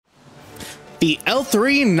The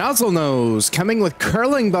L3 Nozzlenose coming with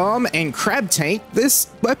Curling Bomb and Crab Tank.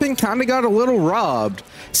 This weapon kind of got a little robbed.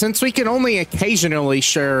 Since we can only occasionally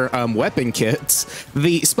share weapon kits,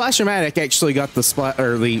 the Splatoon actually got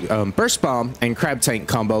the Burst Bomb and Crab Tank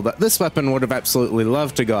combo that this weapon would have absolutely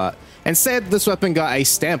loved to got. Instead, this weapon got a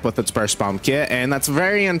stamp with its Burst Bomb kit, and that's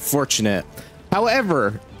very unfortunate.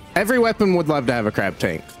 However, every weapon would love to have a Crab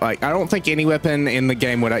Tank. Like, I don't think any weapon in the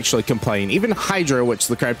game would actually complain. Even Hydra, which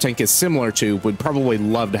the Crab Tank is similar to, would probably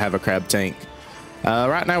love to have a Crab Tank.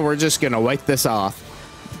 Right now, we're just going to wipe this off.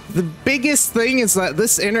 The biggest thing is that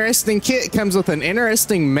this interesting kit comes with an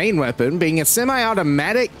interesting main weapon, being a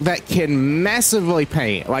semi-automatic that can massively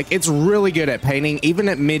paint. Like, it's really good at painting, even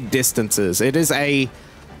at mid-distances. It is a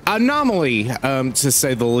anomaly, to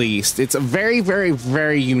say the least. It's very, very,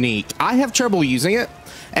 very unique. I have trouble using it.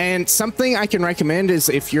 And something I can recommend is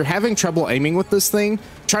if you're having trouble aiming with this thing,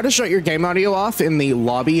 try to shut your game audio off in the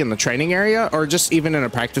lobby in the training area, or just even in a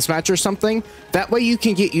practice match or something. That way you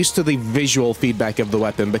can get used to the visual feedback of the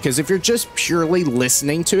weapon, because if you're just purely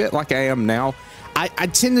listening to it like I am now, I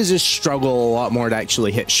tend to just struggle a lot more to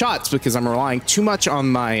actually hit shots because I'm relying too much on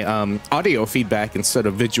my audio feedback instead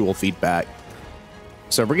of visual feedback.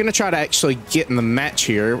 So we're going to try to actually get in the match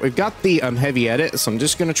here. We've got the heavy edit, so I'm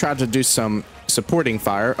just going to try to do some supporting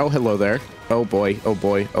fire. Oh, hello there. Oh boy, oh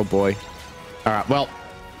boy, oh boy. All right, well,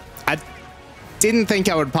 I didn't think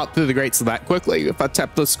I would pop through the grates that quickly if I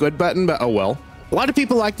tapped the squid button, but oh well. A lot of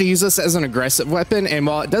people like to use this as an aggressive weapon, and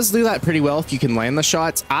while it does do that pretty well if you can land the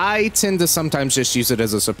shots, I tend to sometimes just use it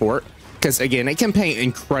as a support. Because, again, it can paint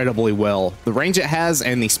incredibly well. The range it has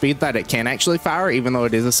and the speed that it can actually fire, even though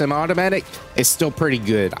it is a semi-automatic, is still pretty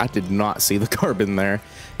good. I did not see the carbon there.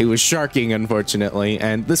 It was sharking, unfortunately.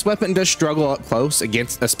 And this weapon does struggle up close,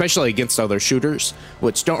 especially against other shooters,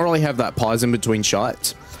 which don't really have that pause in between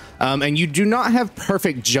shots. And you do not have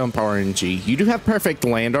perfect jump RNG. You do have perfect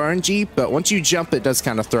land RNG, but once you jump, it does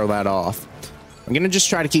kind of throw that off. I'm going to just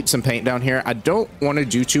try to keep some paint down here. I don't want to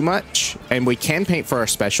do too much, and we can paint for our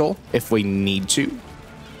special if we need to.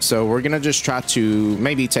 So we're going to just try to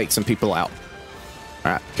maybe take some people out.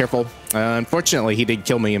 All right, careful. Unfortunately, he did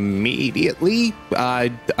kill me immediately.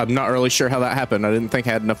 I'm not really sure how that happened. I didn't think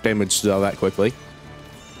I had enough damage to do that quickly.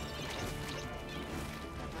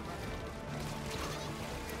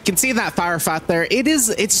 You can see that firefight there.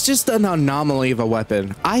 It's just an anomaly of a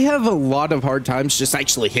weapon. I have a lot of hard times just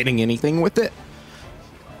actually hitting anything with it.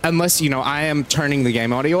 Unless, you know, I am turning the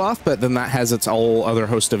game audio off, but then that has its whole other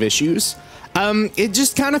host of issues. It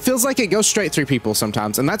just kind of feels like it goes straight through people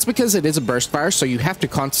sometimes, and that's because it is a burst fire, so you have to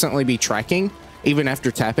constantly be tracking, even after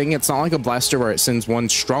tapping. It's not like a blaster where it sends one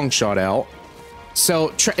strong shot out.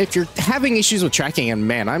 So if you're having issues with tracking, and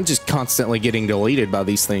man, I'm just constantly getting deleted by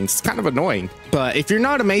these things, it's kind of annoying. But if you're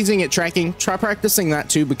not amazing at tracking, try practicing that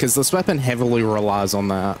too, because this weapon heavily relies on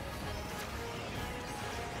that.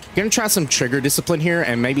 Gonna try some trigger discipline here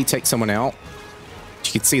and maybe take someone out.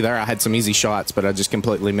 You can see there I had some easy shots, but I just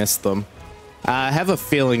completely missed them. I have a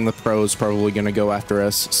feeling the pro's probably gonna go after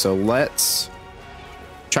us, so let's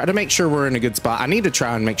try to make sure we're in a good spot. I need to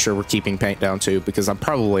try and make sure we're keeping paint down too, because I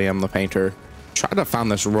probably am the painter. Try to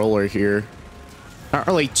find this roller here. Not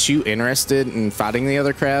really too interested in fighting the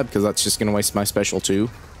other crab, because that's just gonna waste my special too.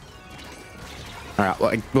 All right,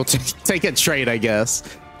 well, we'll take a trade, I guess.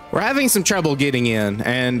 We're having some trouble getting in,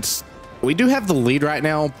 and we do have the lead right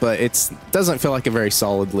now, but it doesn't feel like a very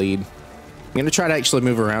solid lead. I'm going to try to actually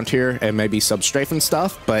move around here and maybe substrafe and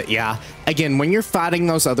stuff, but yeah, again, when you're fighting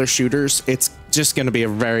those other shooters, it's just going to be a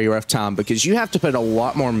very rough time because you have to put a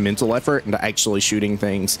lot more mental effort into actually shooting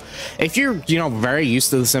things. If you're, you know, very used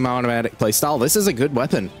to the semi-automatic playstyle, this is a good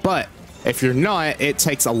weapon, but if you're not, it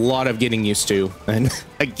takes a lot of getting used to. And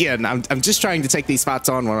again, I'm just trying to take these fights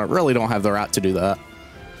on when I really don't have the route to do that.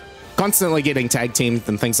 Constantly getting tag teamed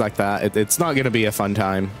and things like that, it's not going to be a fun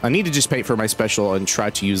time. I need to just paint for my special and try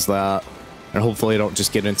to use that, and hopefully I don't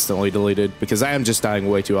just get instantly deleted, because I am just dying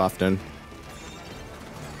way too often.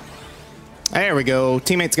 There we go.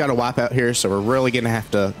 Teammates got a wipe out here, so we're really going to have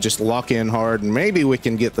to just lock in hard, and maybe we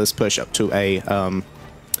can get this push up to a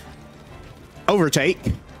overtake.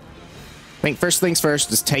 I think first things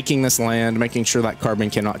first is taking this land, making sure that carbon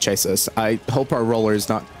cannot chase us. I hope our roller is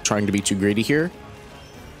not trying to be too greedy here.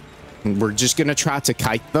 We're just going to try to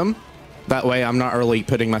kite them. That way I'm not really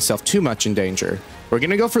putting myself too much in danger. We're going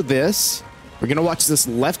to go for this. We're going to watch this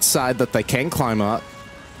left side that they can climb up,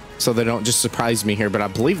 so they don't just surprise me here, but I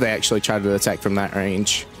believe they actually tried to attack from that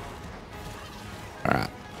range. All right,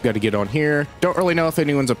 got to get on here. Don't really know if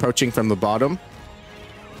anyone's approaching from the bottom.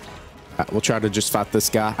 All right, we'll try to just fight this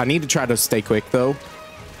guy. I need to try to stay quick though.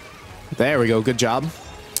 There we go, good job.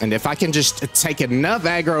 And if I can just take enough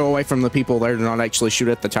aggro away from the people there to not actually shoot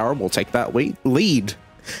at the tower, we'll take that lead.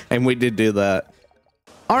 And we did do that.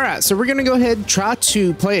 All right, so we're going to go ahead and try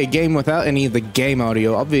to play a game without any of the game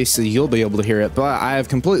audio. Obviously, you'll be able to hear it, but I have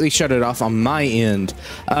completely shut it off on my end.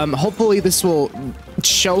 Hopefully, this will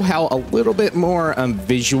show how a little bit more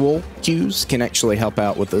visual cues can actually help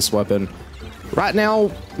out with this weapon. Right now,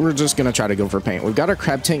 we're just going to try to go for paint. We've got our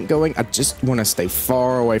crab tank going. I just want to stay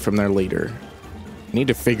far away from their leader. Need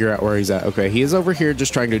to figure out where he's at. Okay, he is over here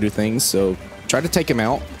just trying to do things, so try to take him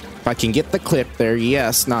out. If I can get the clip there,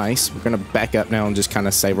 yes, nice. We're going to back up now and just kind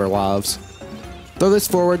of save our lives. Throw this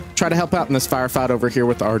forward, try to help out in this firefight over here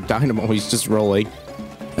with our dynamo. He's just rolling.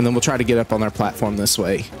 And then we'll try to get up on their platform this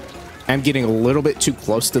way. I'm getting a little bit too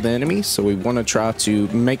close to the enemy, so we want to try to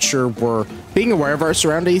make sure we're being aware of our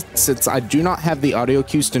surroundings, since I do not have the audio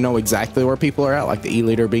cues to know exactly where people are at, like the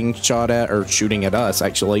E-leader being shot at, or shooting at us,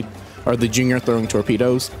 actually, or the junior throwing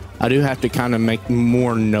torpedoes. I do have to kind of make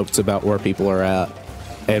more notes about where people are at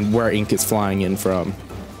and where ink is flying in from.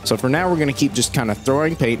 So for now, we're going to keep just kind of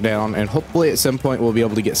throwing paint down, and hopefully at some point we'll be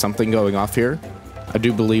able to get something going off here. I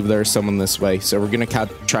do believe there's someone this way, so we're going to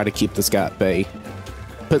try to keep this guy at bay.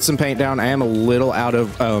 Put some paint down. I am a little out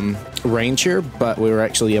of range here, but we were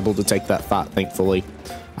actually able to take that fight, thankfully.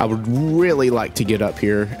 I would really like to get up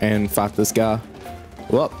here and fight this guy.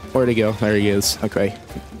 Well, where'd he go? There he is. Okay.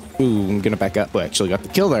 Ooh, I'm going to back up. We actually got the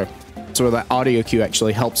kill there. So that audio cue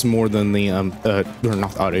actually helps more than the, or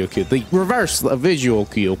not the audio cue, the reverse, the visual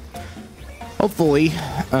cue. Hopefully,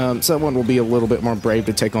 someone will be a little bit more brave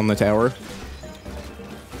to take on the tower.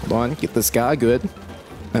 Hold on, get this guy good.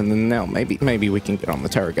 And then now, maybe we can get on the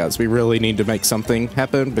tower, guys. We really need to make something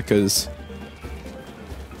happen because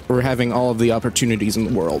we're having all of the opportunities in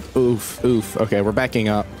the world. Oof, oof. Okay, we're backing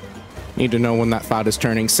up. Need to know when that fight is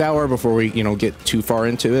turning sour before we, get too far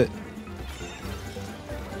into it.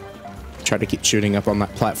 Try to keep shooting up on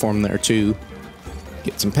that platform there too.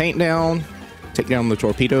 Get some paint down. Take down the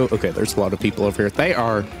torpedo. Okay, there's a lot of people over here. They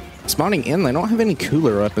are spawning in. They don't have any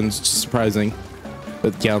cooler weapons, which is surprising.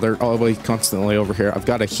 But yeah, they're always constantly over here. I've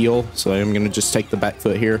got a heal, so I'm going to just take the back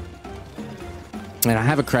foot here. And I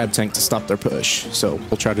have a crab tank to stop their push, so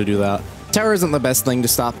we'll try to do that. Tower isn't the best thing to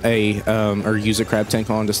stop or use a crab tank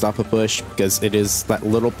on to stop a push, because it is that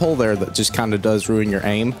little pole there that just kind of does ruin your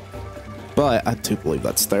aim. But I do believe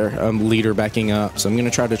that's their leader backing up, so I'm going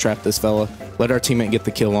to try to trap this fella, let our teammate get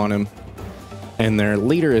the kill on him. And their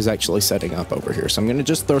leader is actually setting up over here, so I'm going to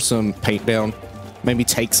just throw some paint down, maybe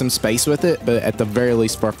take some space with it, but at the very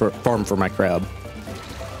least farm for my crab.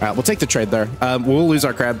 All right, we'll take the trade there. We'll lose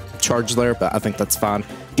our crab charge there, but I think that's fine.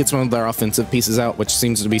 Gets one of their offensive pieces out, which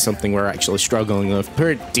seems to be something we're actually struggling with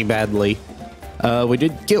pretty badly. We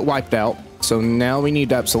did get wiped out, so now we need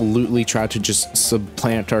to absolutely try to just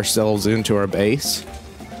supplant ourselves into our base.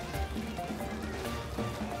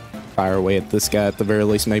 Fire away at this guy at the very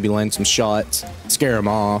least, maybe land some shots, scare him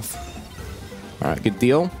off. All right, good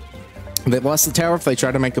deal. They've lost the tower. If they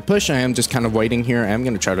try to make a push, I am just kind of waiting here. I'm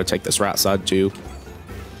going to try to take this right side too.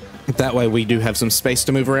 That way we do have some space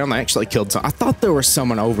to move around. They actually killed some. I thought there was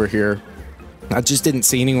someone over here. I just didn't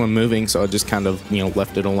see anyone moving, so I just kind of,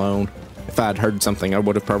 left it alone. If I had heard something, I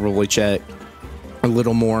would have probably checked a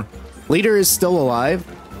little more. Leader is still alive,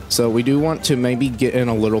 so we do want to maybe get in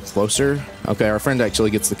a little closer. Okay, our friend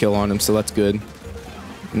actually gets the kill on him, so that's good.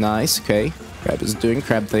 Nice, okay. Crab is doing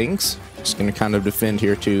crab things. Just going to kind of defend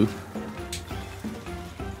here too.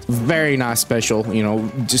 Very nice special,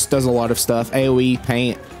 just does a lot of stuff. AoE,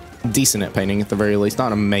 paint, decent at painting at the very least.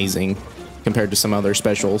 Not amazing compared to some other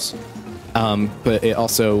specials. But it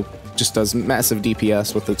also just does massive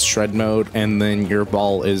DPS with its shred mode, and then your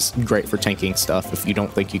ball is great for tanking stuff if you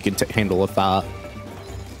don't think you can handle a fight.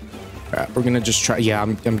 Alright, we're gonna just try. Yeah,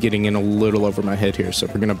 I'm getting in a little over my head here, so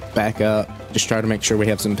we're gonna back up. Just try to make sure we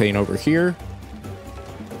have some paint over here.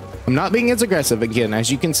 I'm not being as aggressive. Again,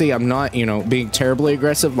 as you can see, I'm not, being terribly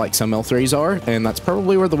aggressive like some L3s are, and that's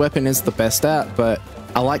probably where the weapon is the best at, but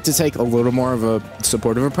I like to take a little more of a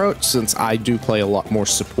supportive approach since I do play a lot more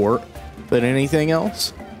support than anything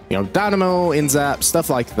else. Dynamo, Inzap, stuff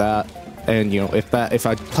like that. And, if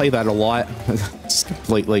I play that a lot, just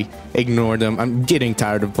completely ignore them. I'm getting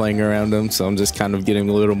tired of playing around them, so I'm just kind of getting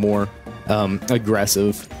a little more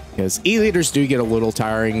aggressive. Because E-leaders do get a little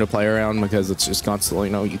tiring to play around because it's just constantly,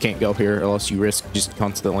 you can't go here unless you risk just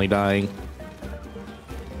constantly dying.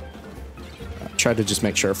 Try to just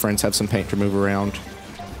make sure our friends have some paint to move around.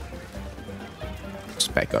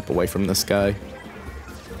 Just back up away from this guy.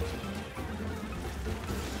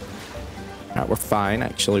 Alright, we're fine.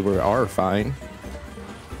 Actually, we are fine.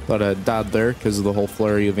 But I died there because of the whole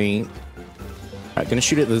flurry of ink. Alright, Gonna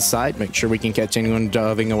shoot it to the side, make sure we can catch anyone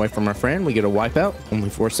diving away from our friend. We get a wipeout. Only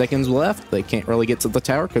 4 seconds left. They can't really get to the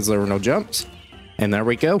tower because there were no jumps. And there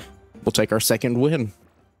we go. We'll take our second win.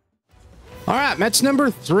 All right, match number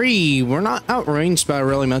 3. We're not outranged by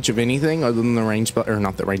really much of anything other than the range, or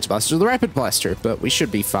not the range blaster, the rapid blaster, but we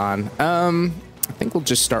should be fine. I think we'll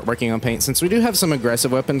just start working on paint since we do have some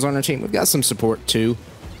aggressive weapons on our team. We've got some support too.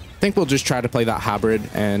 I think we'll just try to play that hybrid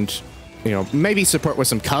and, you know, maybe support with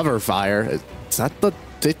some cover fire. Is that the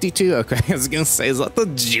 52? Okay, I was gonna say, is that the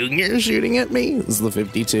junior shooting at me? This is the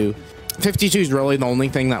 52. 52 is really the only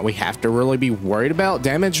thing that we have to really be worried about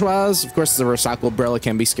damage-wise. Of course, the recycle umbrella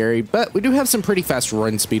can be scary, but we do have some pretty fast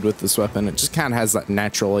run speed with this weapon. It just kind of has that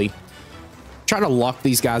naturally. Try to lock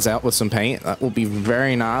these guys out with some paint. That will be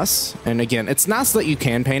very nice. And again, it's nice that you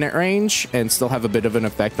can paint at range and still have a bit of an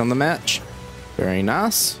effect on the match. Very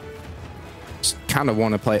nice. Just kind of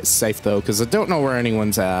want to play it safe, though, because I don't know where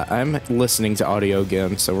anyone's at. I'm listening to audio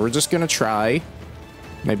again, so we're just going to try.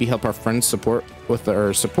 Maybe help our friends support with,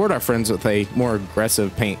 or support our friends with a more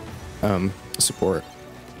aggressive paint support.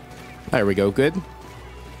 There we go. Good. All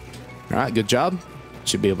right. Good job.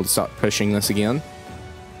 Should be able to stop pushing this again.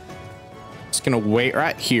 Just gonna wait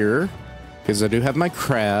right here because I do have my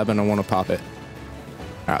crab and I want to pop it.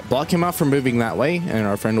 All right. Block him off from moving that way, and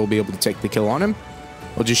our friend will be able to take the kill on him.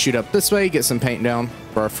 We'll just shoot up this way, get some paint down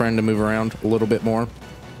for our friend to move around a little bit more.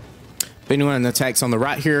 If anyone attacks on the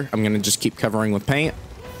right here, I'm gonna just keep covering with paint.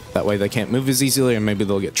 That way they can't move as easily, and maybe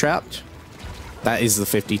they'll get trapped. That is the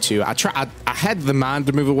 52. I had the mind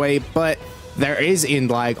to move away, but there is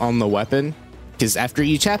end lag on the weapon, because after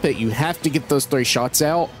you tap it, you have to get those 3 shots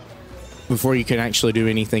out before you can actually do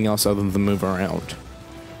anything else other than move around.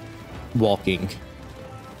 Walking.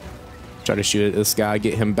 Try to shoot at this guy,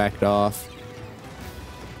 get him backed off.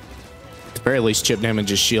 At the very least, chip damage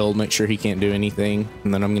his shield, make sure he can't do anything,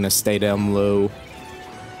 and then I'm gonna stay down low.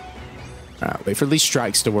 Alright, wait for these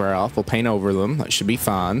strikes to wear off. We'll paint over them. That should be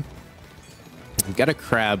fine. We've got a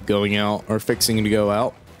crab going out, or fixing to go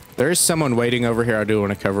out. There is someone waiting over here. I do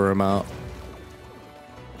want to cover him out.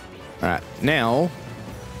 Alright, now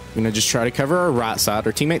I'm going to just try to cover our right side.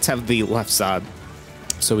 Our teammates have the left side,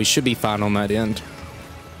 so we should be fine on that end.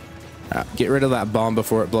 Alright, get rid of that bomb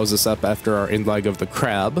before it blows us up after our end leg of the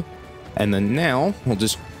crab. And then now we'll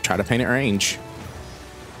just try to paint at range.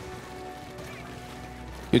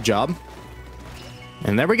 Good job.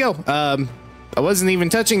 And there we go. I wasn't even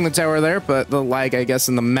touching the tower there, but the lag, I guess,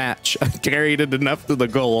 in the match carried it enough to the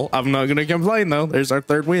goal. I'm not going to complain, though. There's our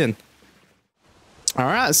 3rd win. All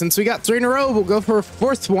right, since we got 3 in a row, we'll go for a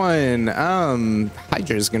 4th one.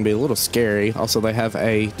 Hydra is going to be a little scary. Also, they have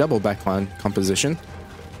a double backline composition.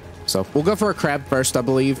 So we'll go for a crab first, I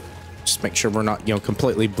believe. Just make sure we're not, you know,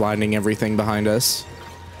 completely blinding everything behind us.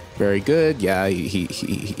 Very good. Yeah,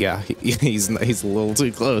 he's a little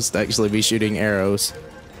too close to actually be shooting arrows.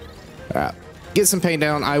 All right, get some paint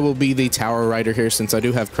down. I will be the tower rider here since I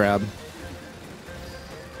do have crab.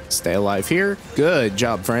 Stay alive here. Good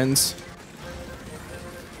job, friends.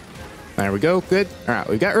 There we go. Good. All right,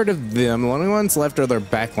 we got rid of them. The only ones left are their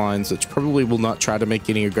backlines, which probably will not try to make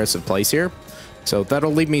any aggressive plays here. So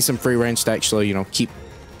that'll leave me some free range to actually, you know, keep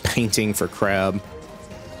painting for crab.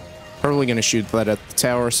 Probably going to shoot that at the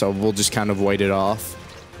tower, so we'll just kind of wait it off.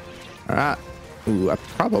 All right. Ooh, I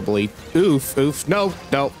probably... Oof. No.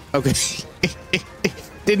 Okay.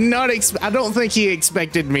 Did not I don't think he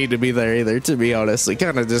expected me to be there either, to be honest. We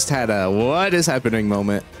kind of just had a what is happening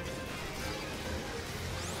moment.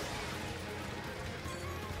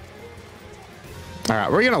 All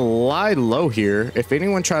right, we're going to lie low here. If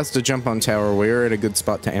anyone tries to jump on tower, we're in a good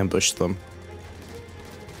spot to ambush them.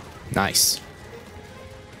 Nice.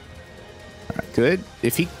 Good.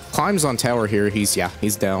 If he climbs on tower here, he's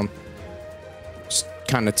down. Just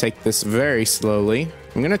kind of take this very slowly.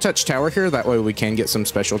 I'm going to touch tower here. That way we can get some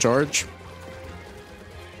special charge.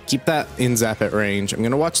 Keep that in zap at range. I'm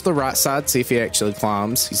going to watch the right side, see if he actually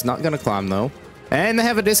climbs. He's not going to climb, though. And they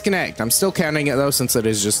have a disconnect. I'm still counting it, though, since it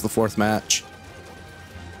is just the 4th match.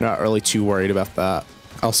 Not really too worried about that.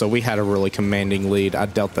 Also, we had a really commanding lead. I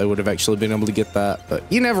doubt they would have actually been able to get that. But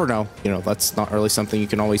you never know. You know, that's not really something you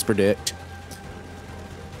can always predict.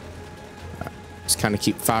 Just kind of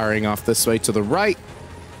keep firing off this way to the right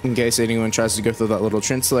in case anyone tries to go through that little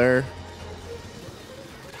trench there.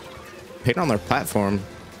 Paint on their platform.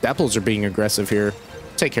 Dapples are being aggressive here.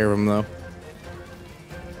 Take care of them, though.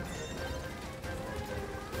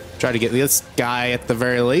 Try to get this guy at the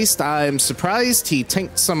very least. I'm surprised he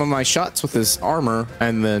tanked some of my shots with his armor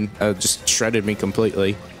and then just shredded me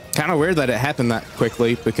completely. Kind of weird that it happened that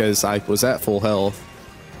quickly because I was at full health.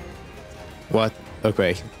 What?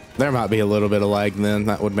 Okay. There might be a little bit of lag then.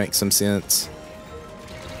 That would make some sense.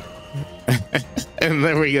 And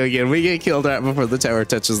there we go again. We get killed right before the tower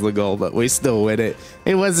touches the goal, but we still win it.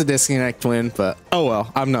 It was a disconnect win, but oh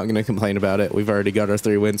well. I'm not going to complain about it. We've already got our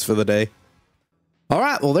 3 wins for the day. All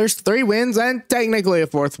right, well, there's 3 wins and technically a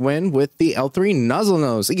 4th win with the L3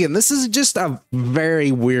 Nozzlenose. Again, this is just a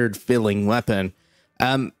very weird feeling weapon.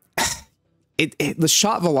 The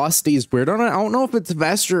shot velocity is weird on it. I don't know if it's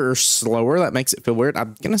faster or slower. That makes it feel weird.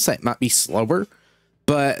 I'm going to say it might be slower,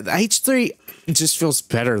 but the H3 just feels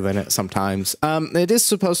better than it sometimes. It is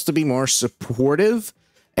supposed to be more supportive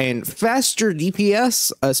and faster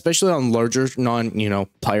DPS, especially on larger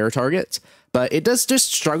player targets. But it does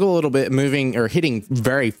just struggle a little bit moving or hitting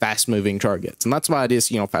very fast moving targets. And that's why it is,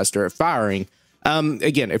 faster at firing.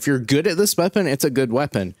 Again, if you're good at this weapon, it's a good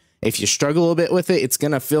weapon. If you struggle a bit with it, it's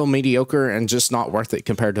going to feel mediocre and just not worth it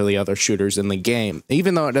compared to the other shooters in the game,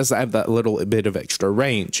 even though it does have that little bit of extra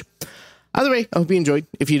range. Either way, I hope you enjoyed.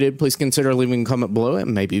 If you did, please consider leaving a comment below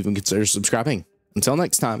and maybe even consider subscribing. Until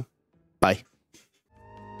next time, bye.